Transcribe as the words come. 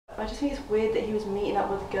But I just think it's weird that he was meeting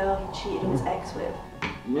up with a girl he cheated on his ex with.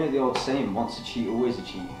 You know the old saying, once a cheat, always a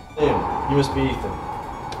cheat. You must be Ethan.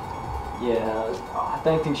 Yeah, I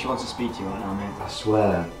don't think she wants to speak to you right now, mate. I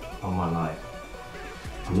swear on my life,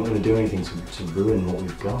 I'm not going to do anything to ruin what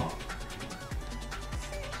we've got.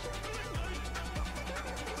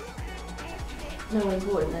 No one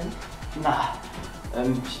important then? Nah.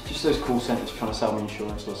 Just those call centres trying to sell me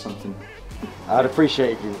insurance or something. I'd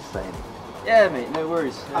appreciate if you were saying. Yeah, mate, no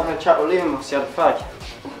worries. Having a chat with Liam, obviously had a fag.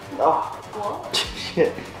 Oh. What?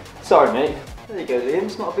 Shit. Sorry, mate. There you go, Liam.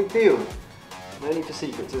 It's not a big deal. No need for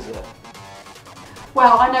secrets, is there?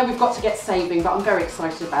 Well, I know we've got to get saving, but I'm very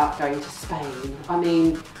excited about going to Spain. I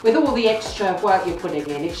mean, with all the extra work you're putting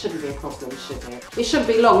in, it shouldn't be a problem, should it? It shouldn't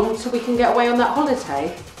be long until we can get away on that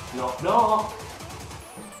holiday. Knock, knock.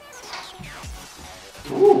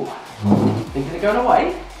 Ooh, thinking of going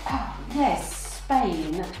away? Oh, yes,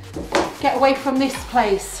 Spain. Get away from this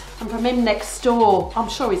place and from him next door. I'm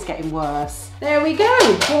sure he's getting worse. There we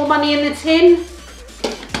go, more money in the tin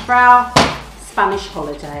for our Spanish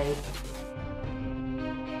holiday.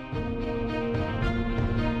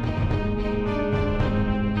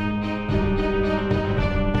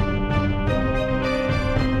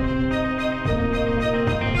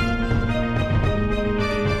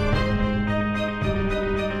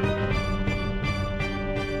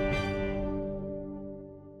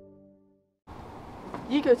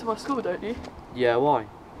 You go to my school, don't you? Yeah, why?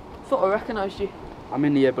 Thought I recognised you. I'm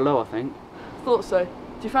in the year below, I think. Thought so.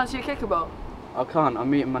 Do you fancy a kickabout? I can't, I'm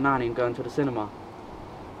meeting my nanny and going to the cinema.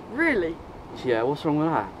 Really? Yeah, what's wrong with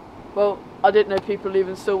that? Well, I didn't know people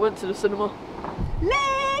even still went to the cinema. Lee,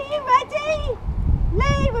 are you ready?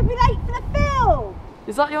 Lee, we'll be late for the film.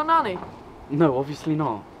 Is that your nanny? No, obviously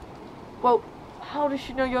not. Well, how does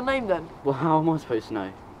she know your name then? Well, how am I supposed to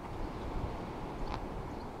know?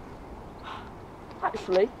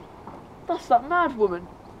 Actually, that's that mad woman.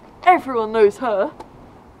 Everyone knows her.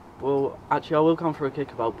 Well, actually I will come for a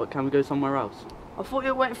kickabout, but can we go somewhere else? I thought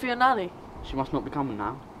you were waiting for your nanny. She must not be coming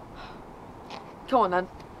now. Come on then.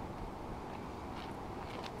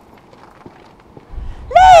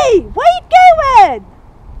 Lee, where you going?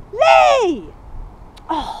 Lee!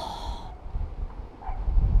 Oh.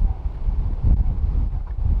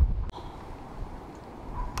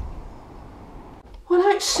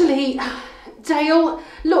 Well, actually, Dale,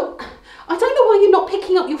 look, I don't know why you're not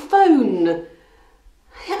picking up your phone.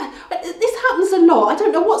 Yeah, this happens a lot. I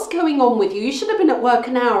don't know what's going on with you. You should have been at work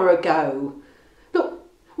an hour ago. Look,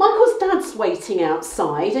 Michael's dad's waiting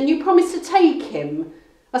outside and you promised to take him.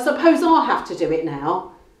 I suppose I'll have to do it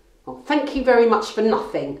now. Well, thank you very much for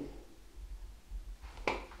nothing.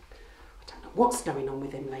 I don't know what's going on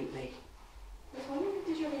with him lately. I was wondering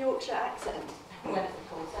if you have a Yorkshire accent. When it's a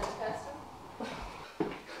call centre person.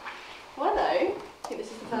 Well, though, I think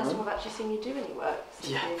this is the first time I've actually seen you do any work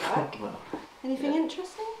since you came back. Well, Anything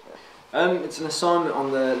interesting? it's an assignment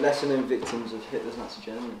on the lesser-known victims of Hitler's Nazi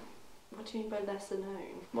Germany. What do you mean by lesser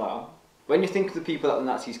known? Well, when you think of the people that the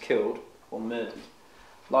Nazis killed or murdered,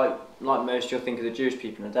 like most, you'll think of the Jewish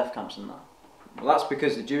people in the death camps and that. Well, that's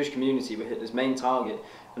because the Jewish community were Hitler's main target,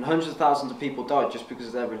 and hundreds of thousands of people died just because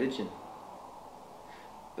of their religion.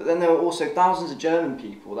 But then there were also thousands of German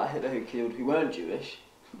people that Hitler had killed who weren't Jewish.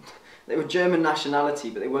 They were German nationality,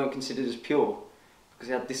 but they weren't considered as pure because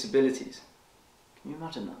they had disabilities. Can you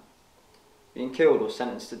imagine that? Being killed or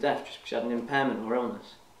sentenced to death just because you had an impairment or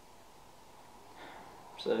illness.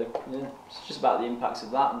 So, yeah, it's just about the impacts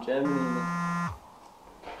of that on Germany.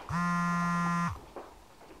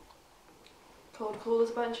 Cold callers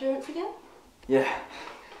about insurance again? Yeah.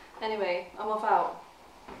 Anyway, I'm off out.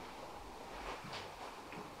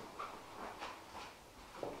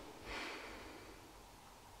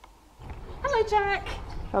 Hello, Jack.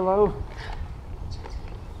 Hello.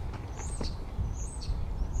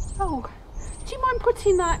 Oh, do you mind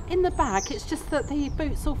putting that in the bag? It's just that the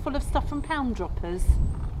boot's all full of stuff from pound droppers.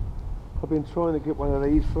 I've been trying to get one of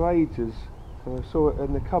these for ages. And I saw it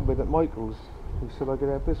in the cupboard at Michael's. He said I could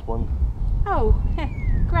have this one. Oh,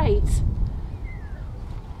 great.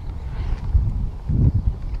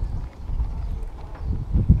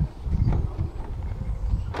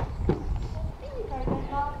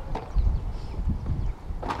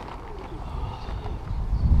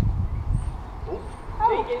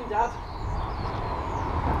 Dad.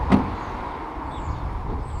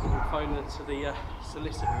 Phone to the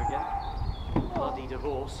solicitor again. Bloody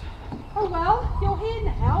divorce. Oh well, you're here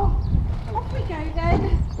now. Off we go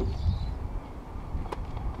then.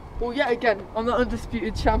 Well, yet again, I'm the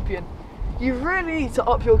undisputed champion. You really need to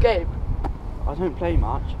up your game. I don't play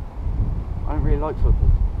much. I don't really like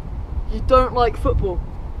football. You don't like football?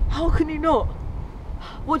 How can you not?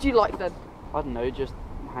 What do you like then? I don't know, just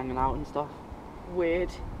hanging out and stuff.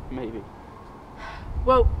 Weird. Maybe.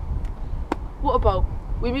 Well, what about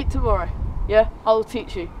we meet tomorrow? Yeah, I'll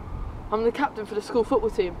teach you. I'm the captain for the school football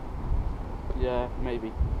team. Yeah,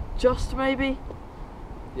 maybe. Just maybe?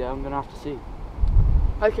 Yeah, I'm gonna have to see.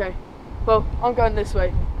 Okay. Well, I'm going this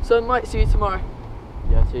way, so I might see you tomorrow.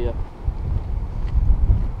 Yeah, see ya.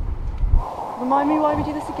 Remind me why we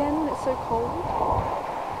do this again when it's so cold?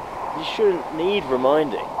 You shouldn't need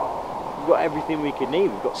reminding. We've got everything we could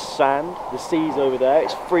need. We've got sand, the sea's over there,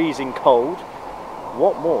 it's freezing cold.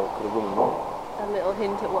 What more could a woman want? A little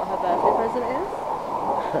hint at what her birthday present is?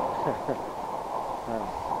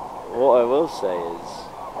 What I will say is,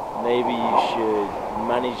 maybe you should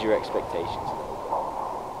manage your expectations a little bit.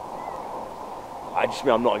 I just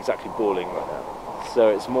mean I'm not exactly bawling right now. So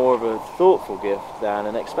it's more of a thoughtful gift than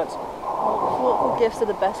an expensive one. Well, thoughtful gifts are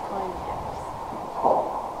the best kind of gifts.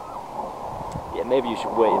 Yeah, maybe you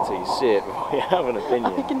should wait until you see it before you have an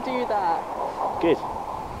opinion. I can do that. Good.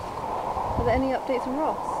 Are there any updates on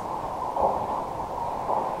Ross?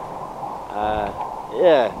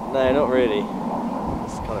 Yeah, no, not really.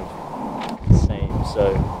 It's kind of the same,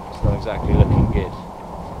 so it's not exactly looking good.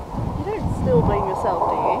 You don't still blame yourself,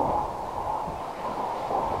 do you?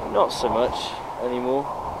 Not so much anymore.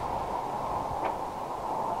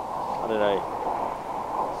 I don't know.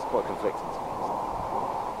 It's quite conflicting to me.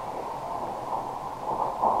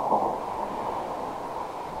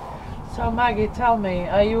 So Maggie, tell me,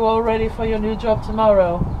 are you all ready for your new job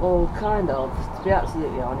tomorrow? Well, kind of. To be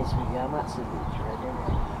absolutely honest with you, I'm absolutely dreading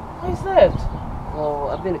it. Why is that? Well,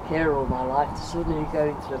 I've been a carer all my life. To suddenly go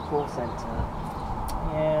into a call centre.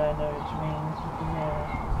 Yeah, I know what you mean.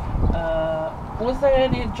 Yeah. Was there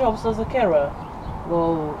any jobs as a carer?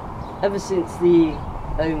 Well, ever since the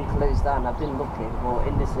home closed down, I've been looking. Well,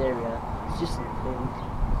 in this area, it's just nothing.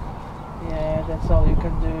 Yeah, that's all you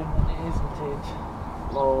can do, isn't it?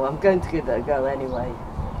 Well, I'm going to give it a go anyway.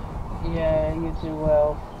 Yeah, you do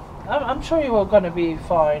well. I'm sure you are going to be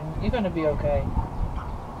fine. You're going to be okay.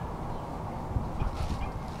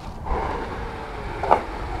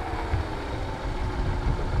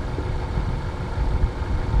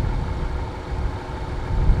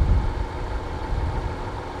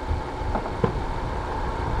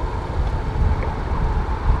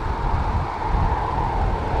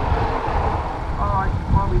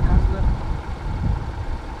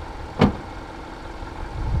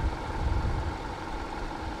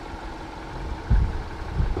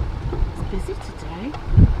 Busy today.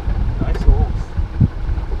 Nice horse.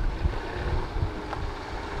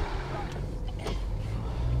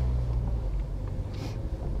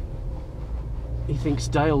 He thinks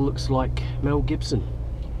Dale looks like Mel Gibson.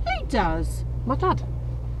 Who does? My dad.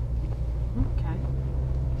 Okay.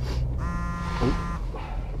 Oh,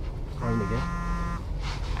 phone again.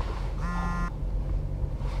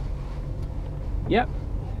 Yep.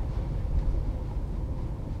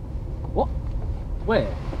 What?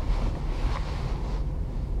 Where?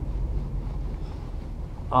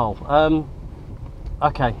 Oh,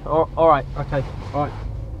 okay, alright, okay,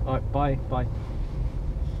 alright, bye.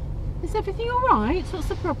 Is everything alright? What's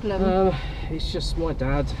the problem? It's just my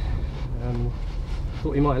dad.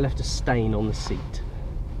 Thought he might have left a stain on the seat.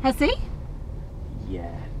 Has he?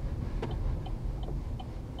 Yeah.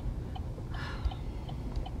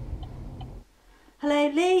 Hello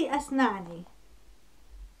Lee, that's Nanny.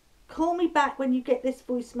 Call me back when you get this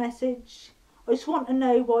voice message. I just want to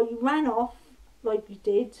know why you ran off like you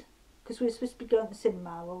did, because we were supposed to be going to the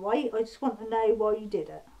cinema, alright? I just want to know why you did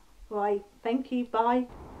it. Right, thank you, bye.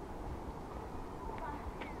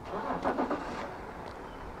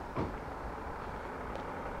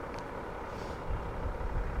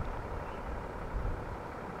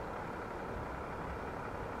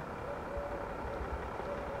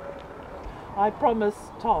 I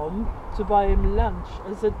promised Tom to buy him lunch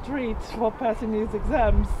as a treat for passing his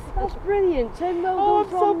exams. That's brilliant, Tim. Well Oh, I'm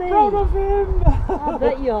done so from me. proud of him. I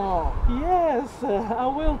bet you are. Yes, I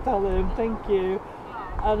will tell him. Thank you.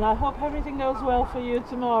 And I hope everything goes well for you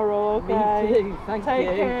tomorrow, okay? Me too, thank you.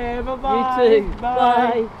 Take care, bye-bye. You too.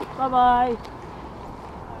 Bye. Bye. Bye-bye.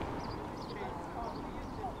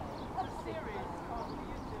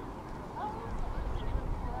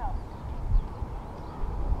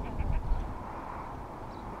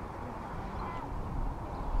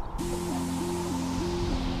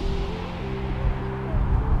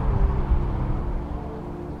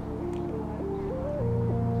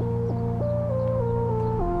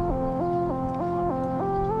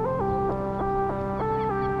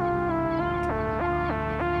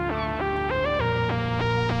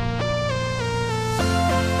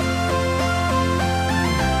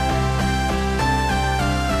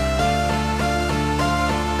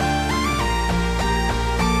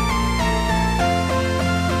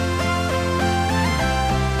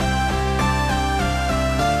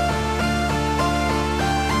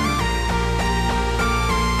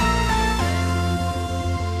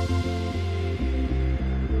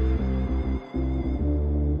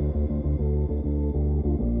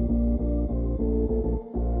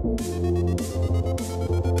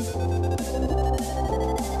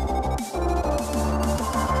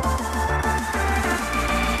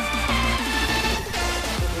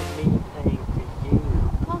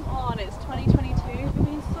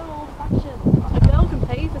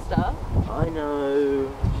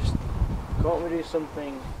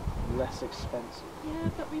 something less expensive. Yeah,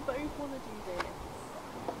 but we both want to do this.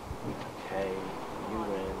 Okay, you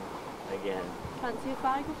win again. Fancy a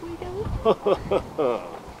fag if we go?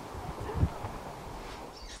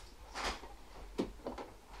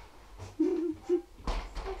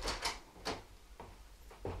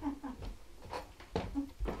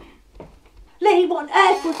 Lee, what on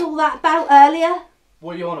earth was all that about earlier?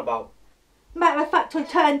 What are you on about? Matter of fact, I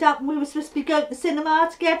turned up and we were supposed to be going to the cinema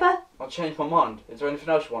together. I changed my mind. Is there anything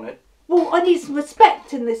else you wanted? Well, I need some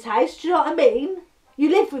respect in this house, do you know what I mean? You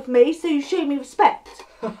live with me, so you show me respect.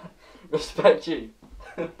 Respect you.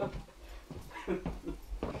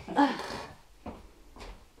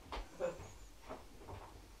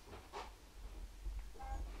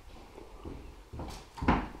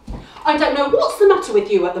 I don't know what's the matter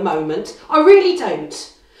with you at the moment. I really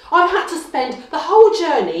don't. I've had to spend the whole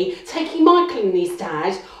journey taking Michael and his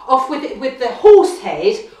dad off with the horse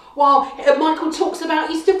head while Michael talks about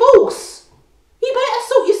his divorce. You better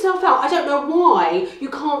sort yourself out. I don't know why you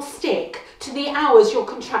can't stick to the hours you're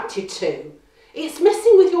contracted to. It's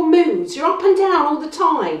messing with your moods. You're up and down all the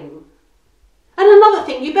time. And another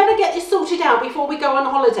thing, you better get this sorted out before we go on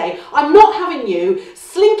holiday. I'm not having you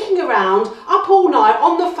slinking around up all night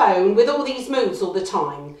on the phone with all these moods all the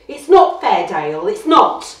time. It's not fair, Dale. It's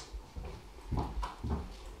not.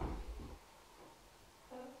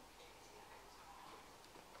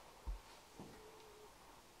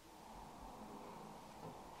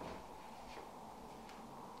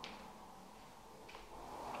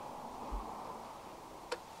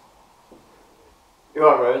 You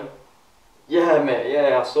alright, Rowan? Yeah, mate,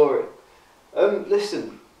 yeah, I saw it.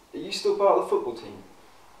 Listen, are you still part of the football team?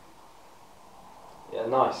 Yeah,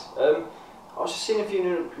 nice. I was just seeing if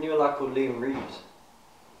you knew a lad called Liam Reeves.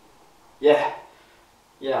 Yeah,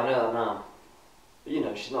 I know that now. But you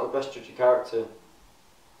know, she's not the best judge of character.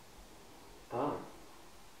 Oh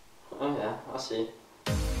yeah, I see.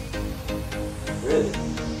 Really?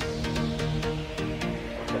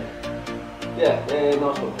 Okay. Yeah,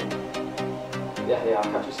 nice one. Yeah,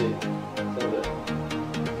 I'll catch you soon. See you in a bit.